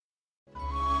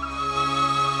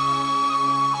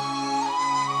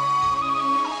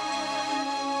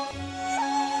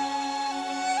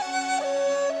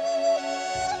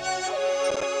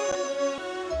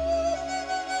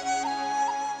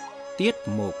Tiết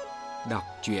mục đọc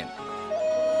truyện.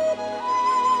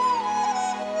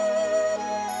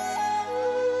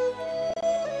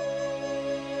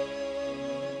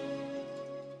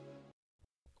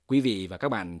 Quý vị và các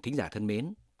bạn thính giả thân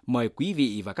mến, mời quý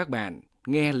vị và các bạn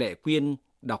nghe Lệ Quyên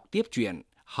đọc tiếp truyện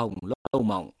Hồng Lâu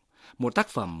Mộng, một tác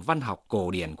phẩm văn học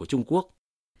cổ điển của Trung Quốc.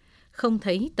 Không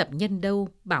thấy Tập Nhân đâu,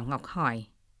 Bảo Ngọc hỏi: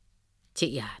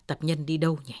 "Chị à, Tập Nhân đi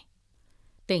đâu nhỉ?"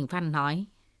 Tình Văn nói: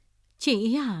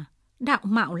 "Chị à, đạo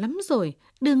mạo lắm rồi,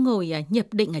 đương ngồi nhập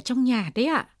định ở trong nhà đấy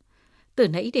ạ. Từ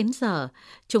nãy đến giờ,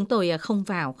 chúng tôi không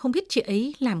vào, không biết chị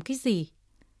ấy làm cái gì.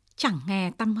 Chẳng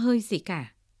nghe tăm hơi gì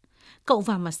cả. Cậu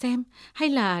vào mà xem, hay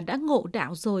là đã ngộ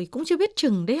đạo rồi cũng chưa biết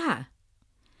chừng đấy hả?"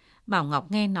 Bảo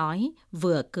Ngọc nghe nói,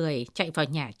 vừa cười chạy vào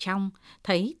nhà trong,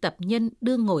 thấy Tập Nhân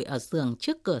đương ngồi ở giường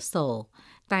trước cửa sổ,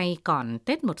 tay còn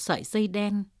tết một sợi dây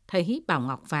đen. Thấy Bảo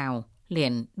Ngọc vào,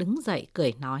 liền đứng dậy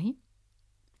cười nói: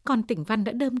 "Con Tình Văn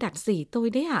đã đơm đặt gì tôi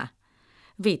đấy hả?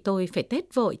 Vì tôi phải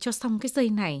tết vội cho xong cái dây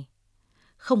này.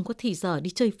 Không có thì giờ đi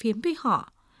chơi phiếm với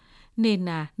họ, nên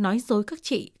nói dối các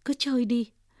chị cứ chơi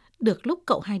đi. Được lúc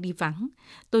cậu hai đi vắng,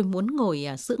 tôi muốn ngồi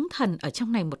dưỡng thần ở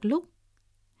trong này một lúc.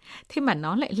 Thế mà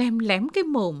nó lại lem lém cái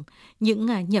mồm, những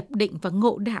nhập định và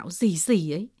ngộ đạo gì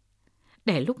gì ấy.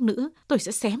 Để lúc nữa tôi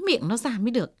sẽ xé miệng nó ra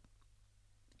mới được."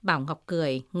 Bảo Ngọc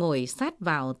cười, ngồi sát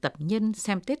vào Tập Nhân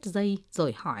xem tết dây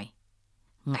rồi hỏi: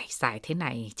 "Ngày dài thế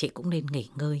này chị cũng nên nghỉ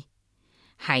ngơi,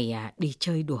 hay đi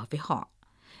chơi đùa với họ.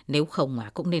 Nếu không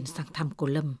cũng nên sang thăm cô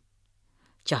Lâm.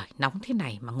 Trời nóng thế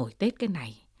này mà ngồi tết cái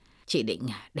này, chị định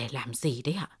để làm gì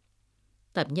đấy ạ?"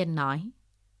 Tập Nhân nói: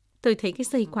 "Tôi thấy cái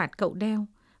dây quạt cậu đeo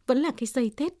vẫn là cái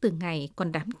dây tết từ ngày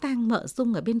còn đám tang mợ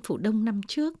Dung ở bên Phủ Đông năm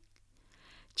trước.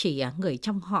 Chỉ người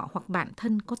trong họ hoặc bạn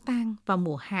thân có tang vào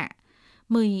mùa hạ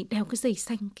mới đeo cái dây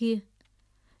xanh kia.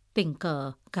 Tình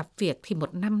cờ gặp việc thì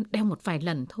một năm đeo một vài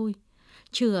lần thôi,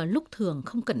 chứ lúc thường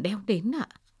không cần đeo đến ạ.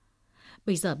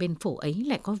 Bây giờ bên phủ ấy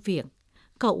lại có việc,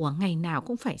 cậu ngày nào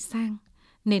cũng phải sang,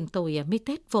 nên tôi mới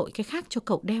tết vội cái khác cho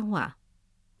cậu đeo ạ.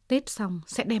 Tết xong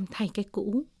sẽ đem thay cái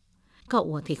cũ.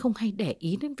 Cậu thì không hay để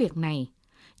ý đến việc này,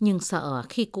 nhưng sợ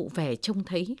khi cụ về trông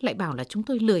thấy lại bảo là chúng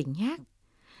tôi lười nhác.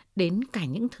 Đến cả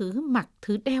những thứ mặc,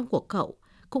 thứ đeo của cậu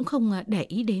cũng không để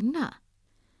ý đến ạ."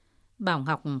 Bảo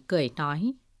Ngọc cười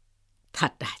nói: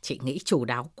 "Thật chị nghĩ chu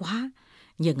đáo quá,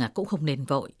 nhưng cũng không nên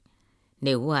vội.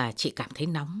 Nếu chị cảm thấy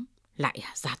nóng, lại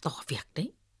ra tỏ việc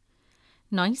đấy."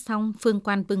 Nói xong, Phương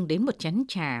Quan bưng đến một chén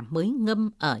trà mới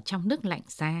ngâm ở trong nước lạnh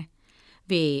ra.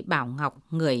 Vì Bảo Ngọc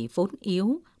người vốn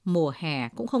yếu, mùa hè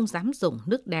cũng không dám dùng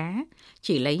nước đá,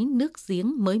 chỉ lấy nước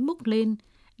giếng mới múc lên,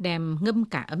 đem ngâm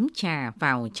cả ấm trà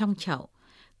vào trong chậu,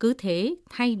 cứ thế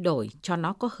thay đổi cho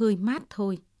nó có hơi mát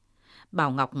thôi.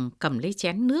 Bảo Ngọc cầm lấy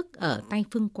chén nước ở tay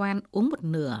Phương Quan uống một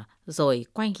nửa rồi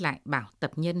quay lại bảo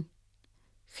Tập Nhân: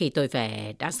 "Khi tôi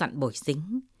về đã dặn Bồi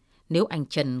Dính, nếu anh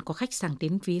Trần có khách sang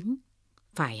đến viếng,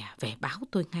 phải về báo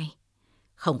tôi ngay.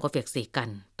 Không có việc gì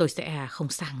cần, tôi sẽ không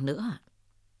sang nữa."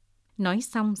 Nói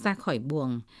xong ra khỏi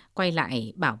buồng, quay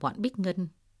lại bảo bọn Bích Ngân: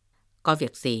 "Có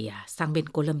việc gì sang bên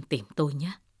cô Lâm tìm tôi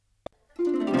nhé."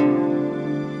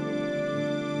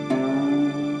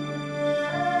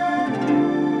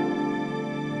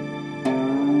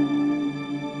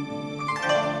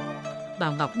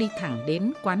 Bảo Ngọc đi thẳng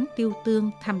đến quán Tiêu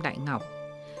Tương thăm Đại Ngọc.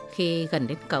 Khi gần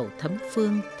đến cầu Thấm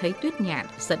Phương, thấy Tuyết Nhạn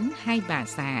dẫn hai bà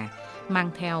già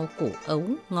mang theo củ ấu,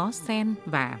 ngó sen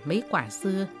và mấy quả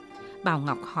dưa. Bảo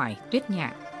Ngọc hỏi Tuyết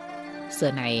Nhạn: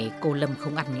 "Xưa này cô Lâm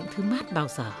không ăn những thứ mát bao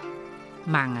giờ,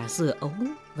 mang dưa ấu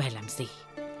về làm gì?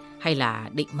 Hay là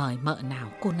định mời mợ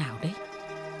nào cô nào đấy?"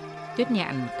 Tuyết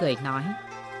Nhạn cười nói: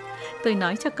 "Tôi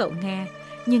nói cho cậu nghe,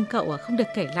 nhưng cậu không được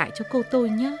kể lại cho cô tôi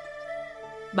nhé."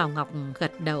 Bảo Ngọc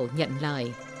gật đầu nhận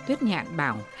lời. Tuyết Nhạn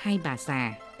bảo hai bà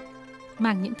già: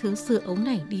 "Mang những thứ dưa ấu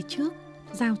này đi trước,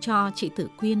 giao cho chị Tử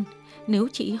Quyên. Nếu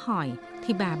chị hỏi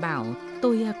thì bà bảo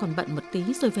tôi còn bận một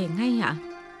tí rồi về ngay ạ."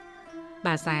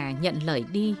 Bà già nhận lời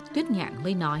đi. Tuyết Nhạn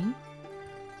mới nói: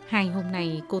 "Hai hôm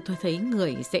nay cô tôi thấy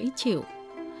người dễ chịu.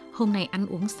 Hôm nay ăn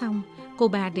uống xong, cô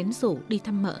ba đến rủ đi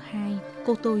thăm mợ hai,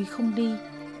 cô tôi không đi.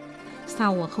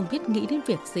 Sau không biết nghĩ đến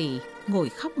việc gì, ngồi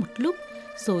khóc một lúc,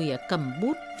 rồi cầm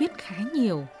bút viết khá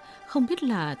nhiều, không biết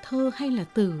là thơ hay là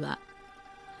từ ạ.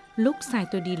 Lúc sai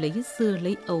tôi đi lấy dưa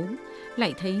lấy ấu,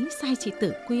 lại thấy sai chị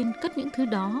Tử Quyên cất những thứ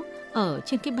đó ở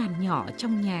trên cái bàn nhỏ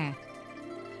trong nhà.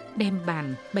 Đem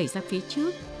bàn bày ra phía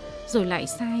trước, rồi lại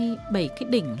sai bày cái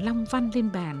đỉnh long văn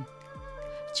lên bàn.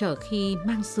 Chờ khi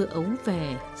mang dưa ấu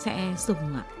về sẽ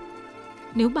dùng ạ.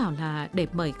 Nếu bảo là để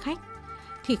mời khách,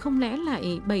 thì không lẽ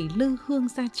lại bày lư hương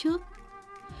ra trước.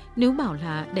 Nếu bảo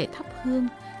là để thắp hương,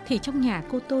 thì trong nhà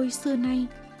cô tôi xưa nay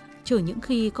trừ những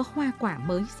khi có hoa quả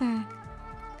mới ra.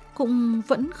 Cũng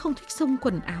vẫn không thích xông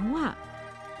quần áo ạ.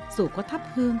 Dù có thắp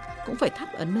hương cũng phải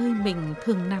thắp ở nơi mình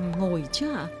thường nằm ngồi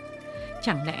chứ ạ.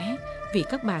 Chẳng lẽ vì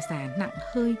các bà già nặng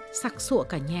hơi, sặc sụa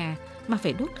cả nhà mà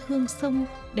phải đốt hương xông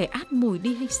để át mùi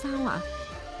đi hay sao ạ?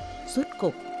 Rốt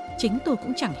cục, chính tôi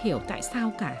cũng chẳng hiểu tại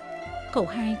sao cả. Cậu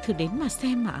hai thử đến mà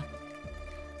xem ạ.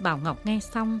 Bảo Ngọc nghe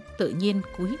xong tự nhiên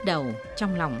cúi đầu,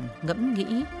 trong lòng ngẫm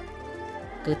nghĩ.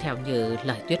 Cứ theo như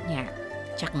lời Tuyết Nhạn,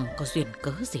 chắc có duyên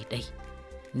cớ gì đây.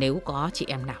 Nếu có chị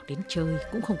em nào đến chơi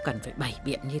cũng không cần phải bày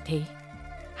biện như thế.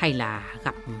 Hay là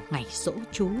gặp ngày giỗ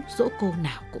chú, giỗ cô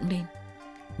nào cũng nên.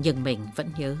 Nhưng mình vẫn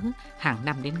nhớ hàng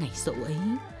năm đến ngày giỗ ấy,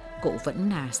 cụ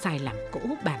vẫn sai làm cỗ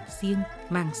bàn riêng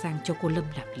mang sang cho cô Lâm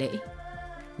làm lễ.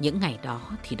 Những ngày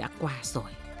đó thì đã qua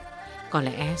rồi. Có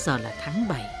lẽ giờ là tháng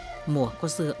 7, mùa có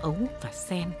dưa ấu và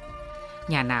sen.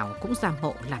 Nhà nào cũng ra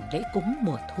mộ làm lễ cúng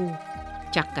mùa thu.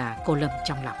 Chắc cả cô Lâm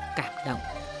trong lòng cảm động,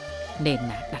 nên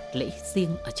đặt lễ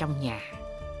riêng ở trong nhà.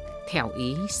 Theo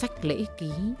ý sách lễ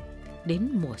ký, đến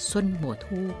mùa xuân mùa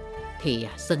thu thì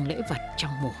dâng lễ vật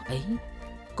trong mùa ấy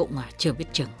cũng chưa biết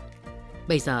chừng.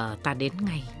 Bây giờ ta đến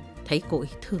ngay, thấy cô ấy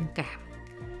thương cảm,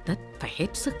 tất phải hết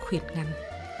sức khuyên ngăn.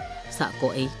 Sợ cô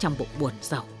ấy trong bụng buồn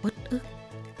rầu uất ức.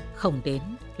 Không đến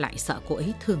lại sợ cô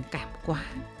ấy thương cảm quá,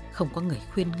 không có người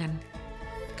khuyên ngăn.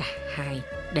 Cả hai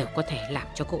đều có thể làm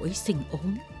cho cô ấy sinh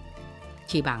ốm.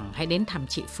 Chỉ bằng hãy đến thăm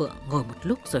chị Phượng ngồi một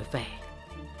lúc rồi về.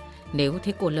 Nếu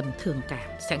thấy cô Lâm thương cảm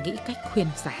sẽ nghĩ cách khuyên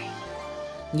giải.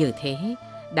 Như thế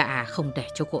đã không để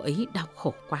cho cô ấy đau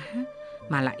khổ quá,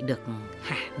 mà lại được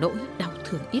hả nỗi đau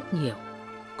thương ít nhiều,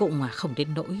 cũng không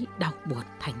đến nỗi đau buồn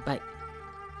thành bệnh.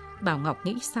 Bảo Ngọc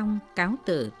nghĩ xong cáo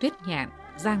từ Tuyết Nhạn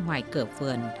ra ngoài cửa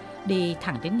vườn, đi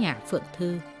thẳng đến nhà Phượng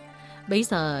Thư. Bấy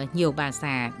giờ nhiều bà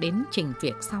già đến trình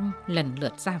việc xong lần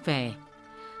lượt ra về.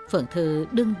 Phượng Thư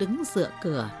đứng dựa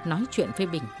cửa nói chuyện với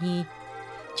Bình Nhi.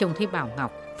 Trông thấy Bảo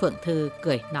Ngọc, Phượng Thư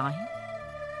cười nói: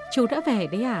 Chú đã về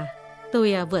đấy à?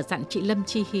 Tôi vừa dặn chị Lâm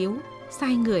Chi Hiếu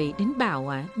sai người đến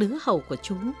bảo đứa hầu của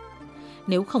chú.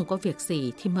 Nếu không có việc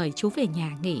gì thì mời chú về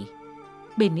nhà nghỉ.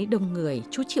 Bên ấy đông người,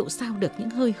 chú chịu sao được những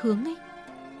hơi hướng ấy.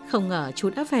 Không ngờ chú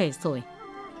đã về rồi.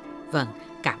 Vâng,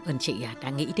 cảm ơn chị đã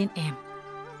nghĩ đến em.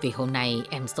 Vì hôm nay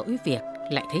em dỗi việc,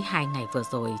 lại thấy 2 ngày vừa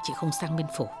rồi chị không sang bên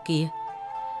phủ kia.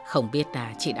 Không biết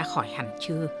chị đã khỏi hẳn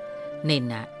chưa, nên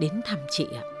đến thăm chị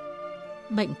ạ.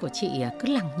 Bệnh của chị cứ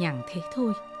lằng nhằng thế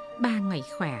thôi, 3 ngày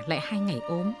khỏe lại 2 ngày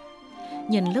ốm.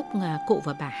 Nhân lúc cụ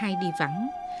và bà hai đi vắng,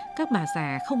 các bà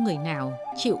già không người nào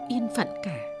chịu yên phận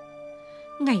cả.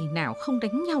 Ngày nào không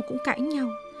đánh nhau cũng cãi nhau,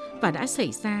 và đã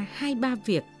xảy ra 2-3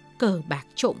 việc cờ bạc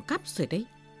trộm cắp rồi đấy.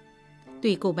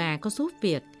 Tuy cô bà có giúp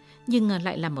việc, nhưng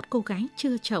lại là một cô gái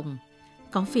chưa chồng.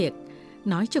 Có việc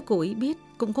nói cho cô ấy biết,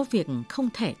 cũng có việc không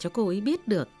thể cho cô ấy biết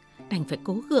được, đành phải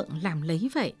cố gượng làm lấy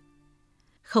vậy.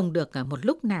 Không được một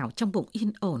lúc nào trong bụng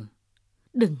yên ổn.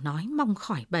 Đừng nói mong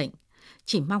khỏi bệnh,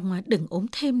 chỉ mong đừng ốm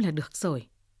thêm là được rồi.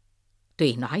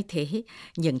 Tuy nói thế,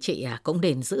 nhưng chị cũng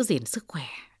nên giữ gìn sức khỏe,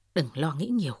 đừng lo nghĩ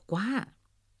nhiều quá.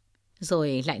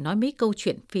 Rồi lại nói mấy câu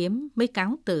chuyện phiếm, mới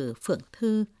cáo từ Phượng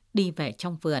Thư đi về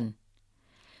trong vườn.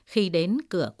 Khi đến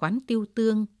cửa quán Tiêu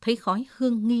Tương, thấy khói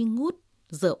hương nghi ngút,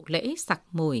 rượu lễ sặc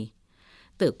mùi.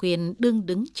 Tử Quyên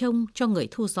đứng trông cho người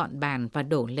thu dọn bàn và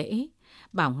đổ lễ.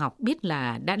 Bảo Ngọc biết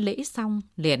là đã lễ xong,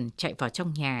 liền chạy vào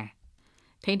trong nhà.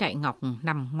 Thấy Đại Ngọc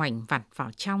nằm ngoảnh vặt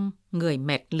vào trong, người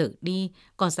mệt lử đi,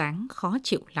 có dáng khó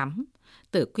chịu lắm.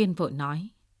 Tử Quyên vội nói: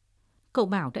 Cậu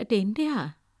Bảo đã đến đấy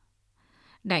à?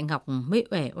 Đại Ngọc mới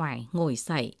uể oải ngồi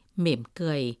dậy, mỉm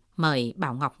cười, mời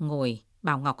Bảo Ngọc ngồi.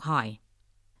 Bảo Ngọc hỏi: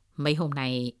 Mấy hôm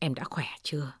nay em đã khỏe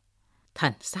chưa?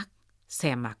 Thần sắc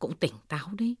xem mà cũng tỉnh táo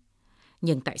đấy.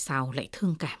 Nhưng tại sao lại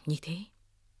thương cảm như thế?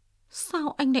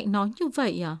 Sao anh lại nói như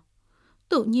vậy à?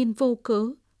 Tự nhiên vô cớ,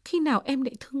 khi nào em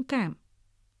lại thương cảm?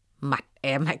 Mặt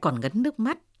em lại còn ngấn nước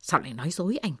mắt, sao lại nói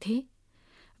dối anh thế?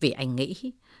 Vì anh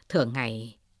nghĩ thường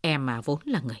ngày em vốn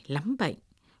là người lắm bệnh,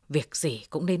 việc gì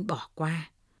cũng nên bỏ qua,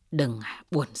 đừng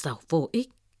buồn rầu vô ích.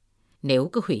 Nếu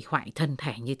cứ hủy hoại thân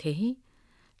thể như thế,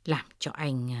 làm cho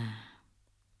anh...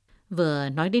 Vừa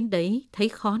nói đến đấy, thấy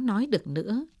khó nói được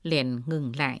nữa, liền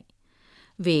ngừng lại.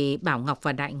 Vì Bảo Ngọc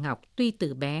và Đại Ngọc tuy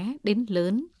từ bé đến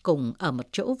lớn cùng ở một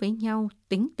chỗ với nhau,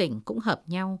 tính tình cũng hợp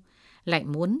nhau, lại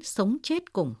muốn sống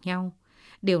chết cùng nhau.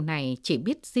 Điều này chỉ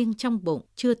biết riêng trong bụng,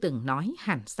 chưa từng nói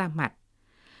hẳn ra mặt.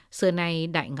 Xưa nay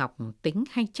Đại Ngọc tính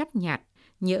hay chấp nhặt,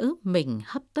 nhỡ mình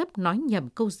hấp tấp nói nhầm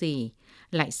câu gì,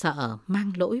 lại sợ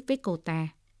mang lỗi với cô ta.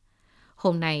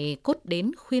 Hôm nay cốt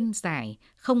đến khuyên giải,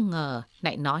 không ngờ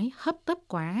lại nói hấp tấp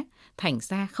quá, thành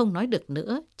ra không nói được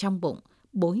nữa, trong bụng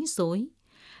bối rối.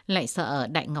 Lại sợ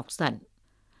Đại Ngọc giận.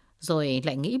 Rồi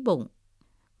lại nghĩ bụng,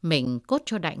 mình cốt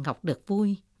cho Đại Ngọc được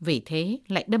vui, vì thế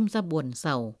lại đâm ra buồn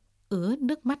rầu, ứa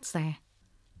nước mắt ra.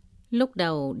 Lúc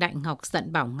đầu Đại Ngọc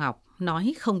giận Bảo Ngọc,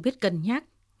 nói không biết cân nhắc,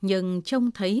 nhưng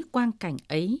trông thấy quang cảnh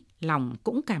ấy, lòng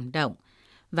cũng cảm động.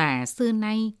 Và xưa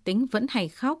nay tính vẫn hay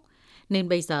khóc, nên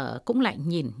bây giờ cũng lại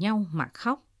nhìn nhau mà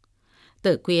khóc.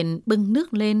 Tử Quyên bưng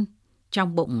nước lên,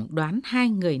 trong bụng đoán hai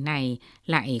người này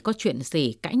lại có chuyện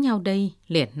gì cãi nhau đây,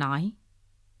 liền nói.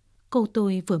 Cô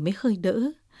tôi vừa mới hơi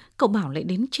đỡ, cậu Bảo lại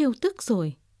đến trêu tức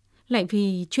rồi. Lại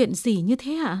vì chuyện gì như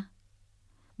thế ạ?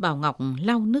 Bảo Ngọc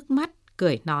lau nước mắt,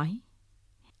 cười nói.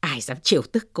 Ai dám trêu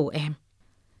tức cô em?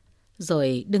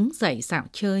 Rồi đứng dậy dạo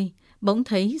chơi, bỗng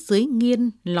thấy dưới nghiên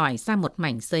lòi ra một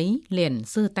mảnh giấy, liền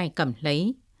giơ tay cầm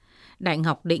lấy. Đại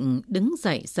Ngọc định đứng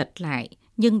dậy giật lại,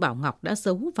 nhưng Bảo Ngọc đã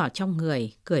giấu vào trong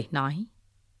người, cười nói.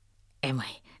 Em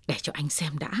ơi, để cho anh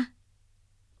xem đã.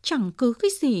 Chẳng cứ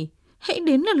cái gì, hãy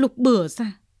đến là lục bừa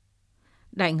ra.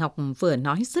 Đại Ngọc vừa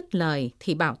nói dứt lời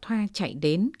thì Bảo Thoa chạy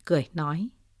đến, cười nói.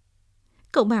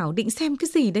 Cậu Bảo định xem cái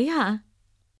gì đấy hả?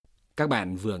 Các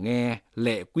bạn vừa nghe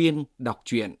Lệ Quyên đọc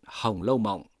truyện Hồng Lâu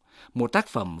Mộng, một tác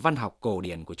phẩm văn học cổ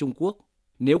điển của Trung Quốc.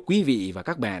 Nếu quý vị và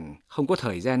các bạn không có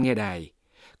thời gian nghe đài,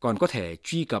 còn có thể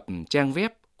truy cập trang web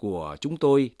của chúng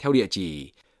tôi theo địa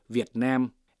chỉ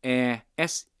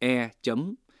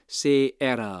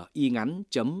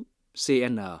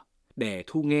vietnamese.cringắn.cn để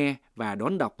thu nghe và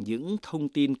đón đọc những thông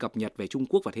tin cập nhật về Trung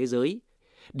Quốc và thế giới.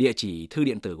 Địa chỉ thư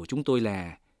điện tử của chúng tôi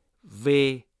là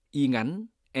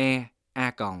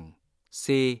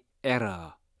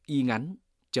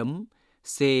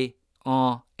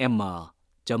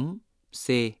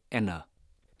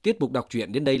Tiết mục đọc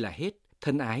truyện đến đây là hết.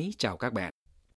 Thân ái chào các bạn.